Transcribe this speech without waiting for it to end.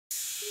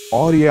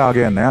और ये आ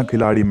गया नया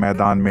खिलाड़ी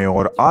मैदान में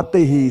और आते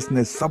ही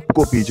इसने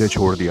सबको पीछे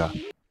छोड़ दिया।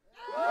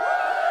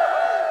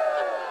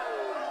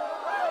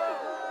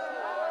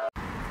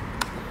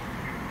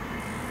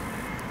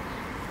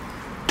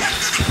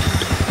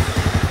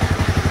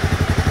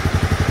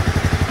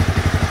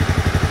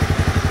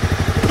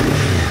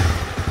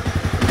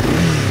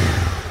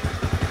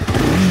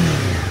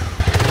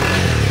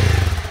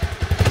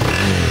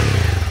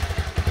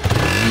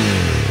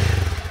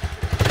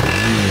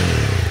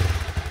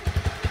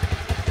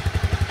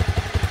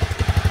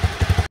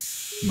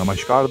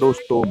 नमस्कार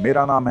दोस्तों,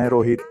 मेरा नाम है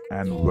Rohit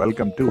and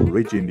welcome to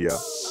rich India.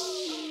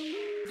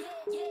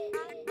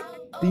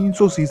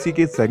 300 CC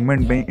के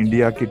सेगमेंट में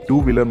इंडिया के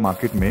टू व्हीलर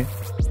मार्केट में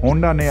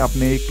होंडा ने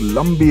अपने एक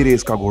लंबी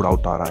रेस का घोड़ा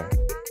उतारा है।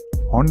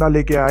 होंडा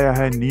लेके आया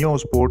है neo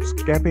sports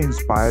cafe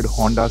inspired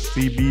Honda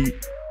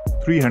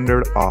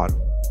CB300R।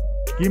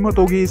 कीमत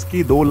होगी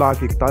इसकी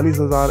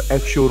 2,41,000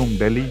 एक्स शोरूम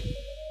दिल्ली।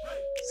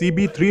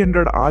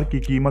 CB300R की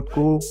कीमत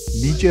को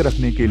नीचे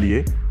रखने के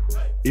लिए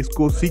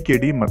इसको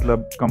CKD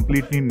मतलब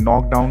कंप्लीटली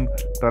नॉकडाउन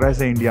तरह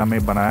से इंडिया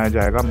में बनाया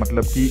जाएगा,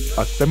 मतलब कि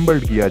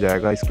असेंबल्ड किया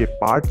जाएगा। इसके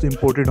पार्ट्स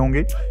इंपोर्टेड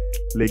होंगे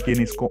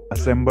लेकिन इसको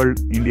असेंबल्ड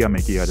इंडिया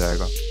में किया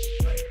जाएगा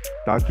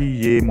ताकि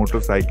ये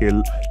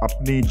मोटरसाइकिल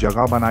अपनी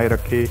जगह बनाए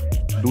रखे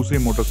दूसरी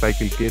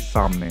मोटरसाइकिल के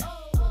सामने।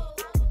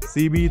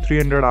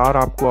 CB300R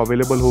आपको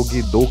अवेलेबल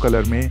होगी 2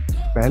 कलर में।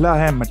 पहला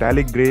है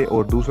मेटालिक ग्रे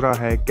और दूसरा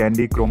है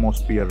कैंडी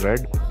क्रोमोस्फियर रेड।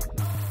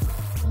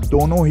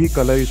 दोनों ही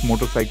कलर इस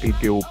मोटरसाइकिल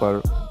के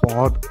ऊपर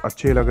बहुत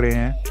अच्छे लग रहे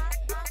हैं।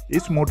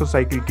 इस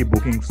मोटरसाइकिल की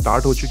बुकिंग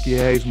स्टार्ट हो चुकी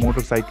है। इस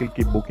मोटरसाइकिल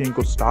की बुकिंग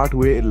को स्टार्ट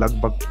हुए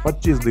लगभग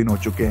 25 दिन हो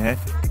चुके हैं।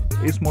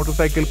 इस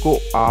मोटरसाइकिल को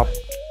आप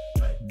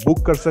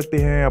बुक कर सकते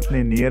हैं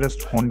अपने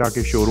नियरेस्ट होंडा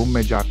के शोरूम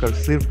में जाकर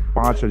सिर्फ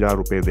 5,000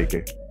 रुपये देके।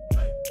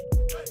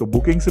 तो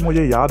बुकिंग से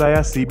मुझे याद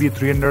आया,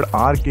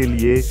 CB300R के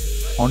लिए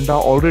होंडा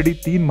ऑलरेडी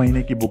 3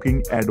 महीने की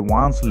बुकिंग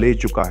एडवांस ले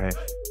चुका है।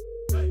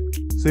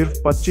 सिर्फ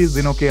 25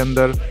 दिनों के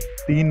अंदर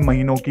 3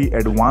 महीनों की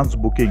एडवांस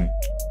बुकिंग,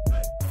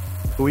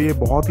 तो ये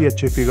बहुत ही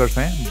अच्छे फिगर्स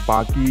हैं।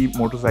 बाकी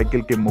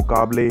मोटरसाइकिल के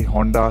मुकाबले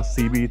होंडा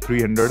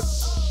CB300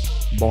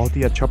 बहुत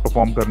ही अच्छा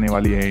परफॉर्म करने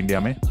वाली है इंडिया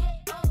में।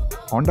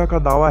 होंडा का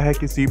दावा है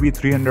कि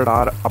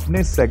CB300R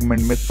अपने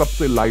सेगमेंट में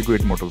सबसे लाइट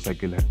वेट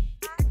मोटरसाइकिल है।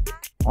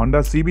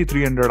 होंडा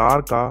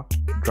CB300R का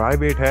ड्राई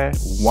वेट है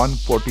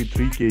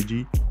 143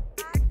 kg।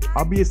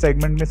 अब ये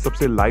सेगमेंट में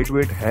सबसे लाइट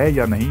वेट है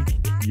या नहीं,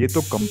 ये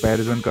तो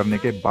कंपैरिजन करने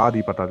के बाद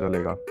ही पता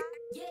चलेगा।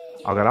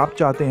 अगर आप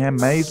चाहते हैं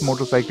मैं इस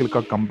मोटरसाइकिल का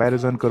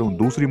कंपैरिजन करूं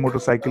दूसरी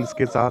मोटरसाइकिल्स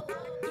के साथ,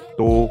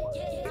 तो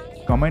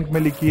कमेंट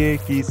में लिखिए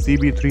कि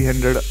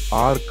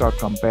CB300R का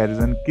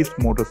कंपैरिजन किस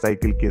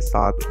मोटरसाइकिल के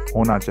साथ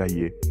होना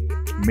चाहिए।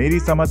 मेरी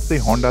समझ से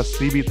होंडा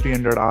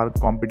CB300R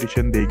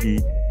कंपटीशन देगी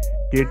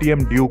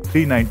KTM ड्यूक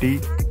 390,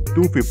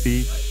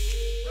 250,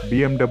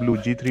 BMW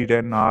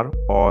G310R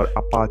और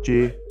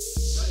अपाचे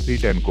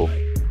 310 को।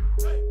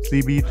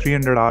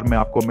 CB300R में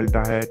आपको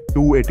मिलता है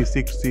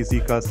 286 सीसी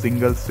का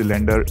single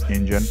cylinder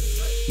engine,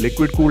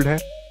 liquid cooled है।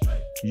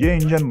 ये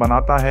इंजन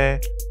बनाता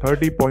है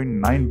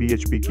 30.9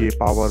 bhp की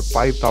पावर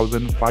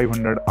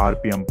 5500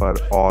 rpm पर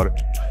और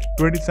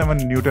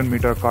 27 न्यूटन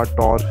मीटर का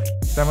टॉर्क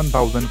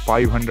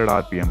 7500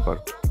 rpm पर।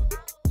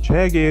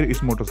 6 गियर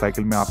इस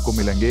मोटरसाइकिल में आपको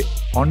मिलेंगे।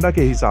 होंडा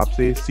के हिसाब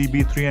से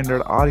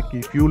CB300R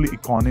की फ्यूल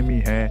इकोनॉमी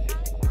है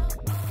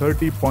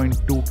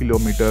 30.2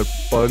 किलोमीटर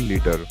पर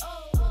लीटर।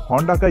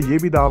 होंडा का ये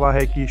भी दावा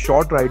है कि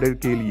शॉर्ट राइडर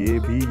के लिए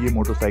भी ये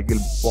मोटरसाइकिल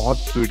बहुत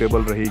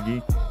सूटेबल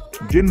रहेगी।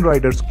 जिन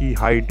राइडर्स की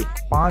हाइट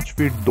 5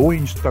 फीट 2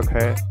 इंच तक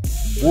है,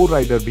 वो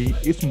राइडर भी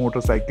इस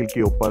मोटरसाइकिल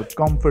के ऊपर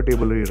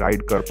कंफर्टेबली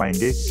राइड कर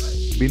पाएंगे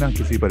बिना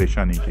किसी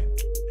परेशानी के।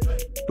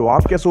 तो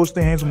आप क्या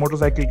सोचते हैं इस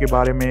मोटरसाइकिल के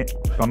बारे में,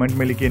 कमेंट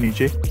में लिखिए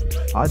नीचे।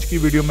 आज की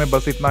वीडियो में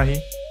बस इतना ही।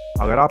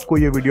 अगर आपको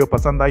ये वीडियो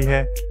पसंद आई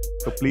है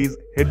तो please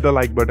hit the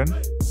like button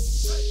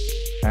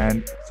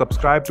and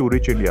subscribe to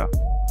rich India.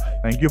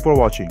 Thank you for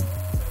watching.